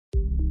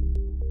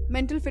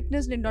mental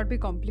fitness need not be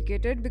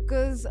complicated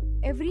because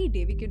every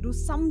day we can do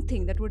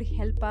something that would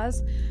help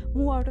us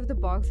move out of the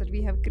box that we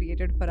have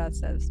created for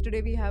ourselves.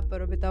 Today we have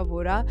Paromita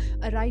Vohra,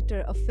 a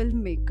writer, a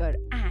filmmaker,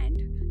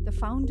 and the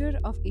founder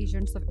of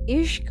Agents of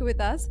Ishq with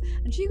us,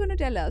 and she's going to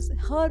tell us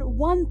her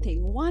one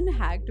thing, one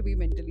hack to be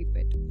mentally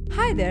fit.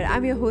 Hi there,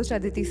 I'm your host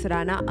Aditi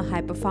Sarana, a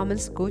high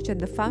performance coach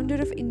and the founder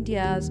of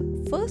India's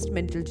first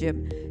mental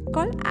gym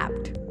called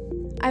APT.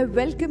 I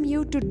welcome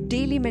you to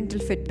Daily Mental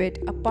Fitbit,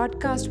 a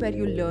podcast where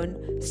you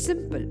learn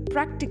simple,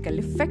 practical,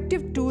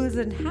 effective tools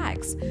and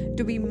hacks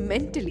to be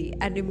mentally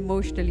and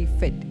emotionally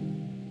fit.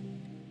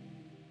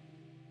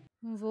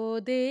 वो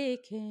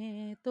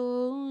देखें तो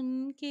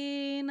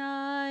उनकी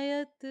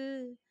इनायत,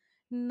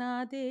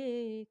 ना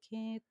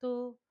देखें तो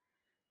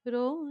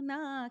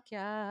रोना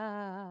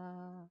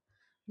क्या।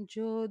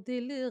 जो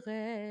दिल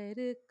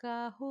गैर का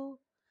हो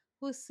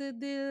उस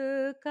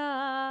दिल का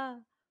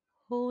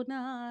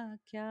होना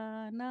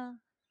क्या, ना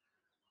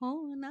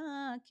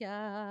होना क्या।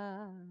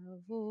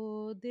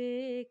 वो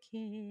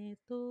देखें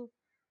तो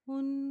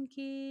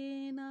उनकी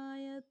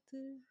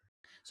इनायत.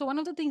 So one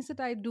of the things that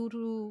I do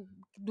to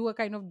do a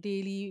kind of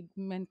daily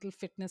mental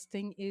fitness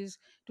thing is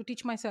to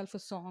teach myself a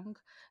song.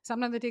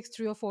 Sometimes it takes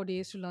 3 or 4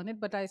 days to learn it,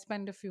 but I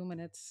spend a few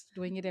minutes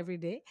doing it every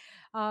day.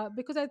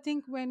 Because I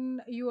think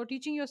when you are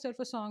teaching yourself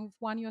a song,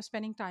 one, you're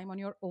spending time on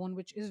your own,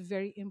 which is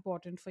very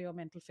important for your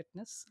mental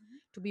fitness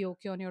to be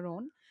okay on your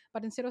own.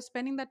 But instead of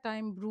spending that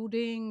time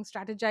brooding,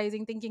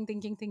 strategizing,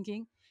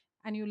 thinking,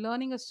 and you're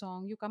learning a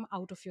song, you come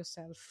out of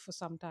yourself for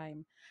some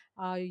time.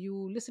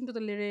 You listen to the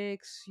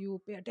lyrics,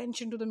 you pay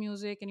attention to the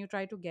music, and you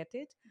try to get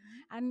it.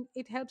 And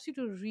it helps you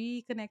to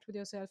reconnect with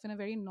yourself in a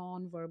very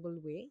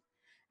non-verbal way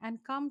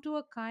and come to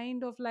a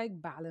kind of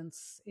like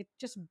balance. It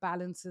just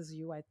balances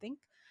you, I think.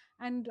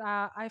 And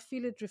I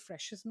feel it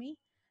refreshes me.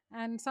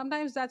 And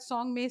sometimes that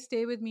song may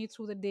stay with me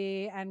through the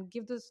day and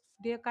give this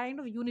day a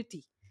kind of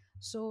unity.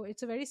 So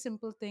it's a very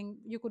simple thing.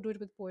 You could do it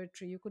with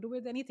poetry, you could do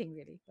it with anything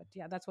really. But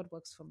yeah, that's what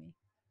works for me.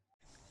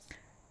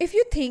 If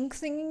you think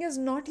singing is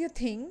not your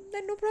thing,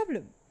 then no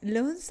problem.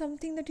 Learn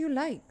something that you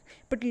like,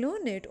 but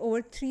learn it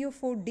over 3 or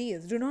 4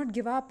 days. Do not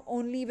give up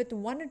only with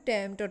one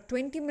attempt or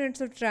 20 minutes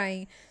of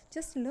trying.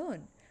 Just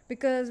learn.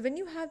 Because when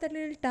you have that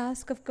little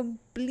task of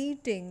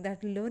completing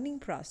that learning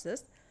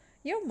process,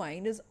 your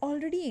mind is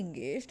already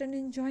engaged and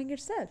enjoying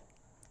itself.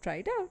 Try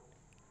it out.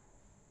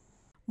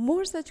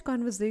 More such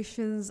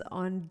conversations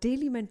on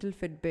Daily Mental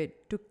Fitbit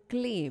to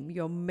claim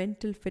your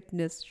mental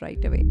fitness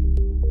right away.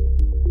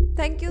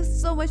 Thank you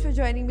so much for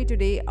joining me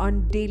today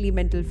on Daily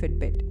Mental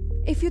Fitbit.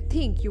 If you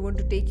think you want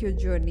to take your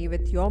journey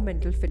with your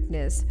mental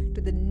fitness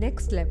to the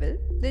next level,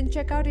 then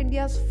check out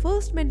India's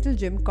first mental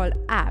gym called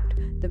APT.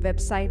 The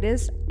website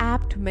is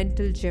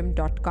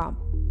aptmentalgym.com.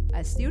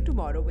 I'll see you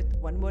tomorrow with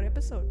one more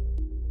episode.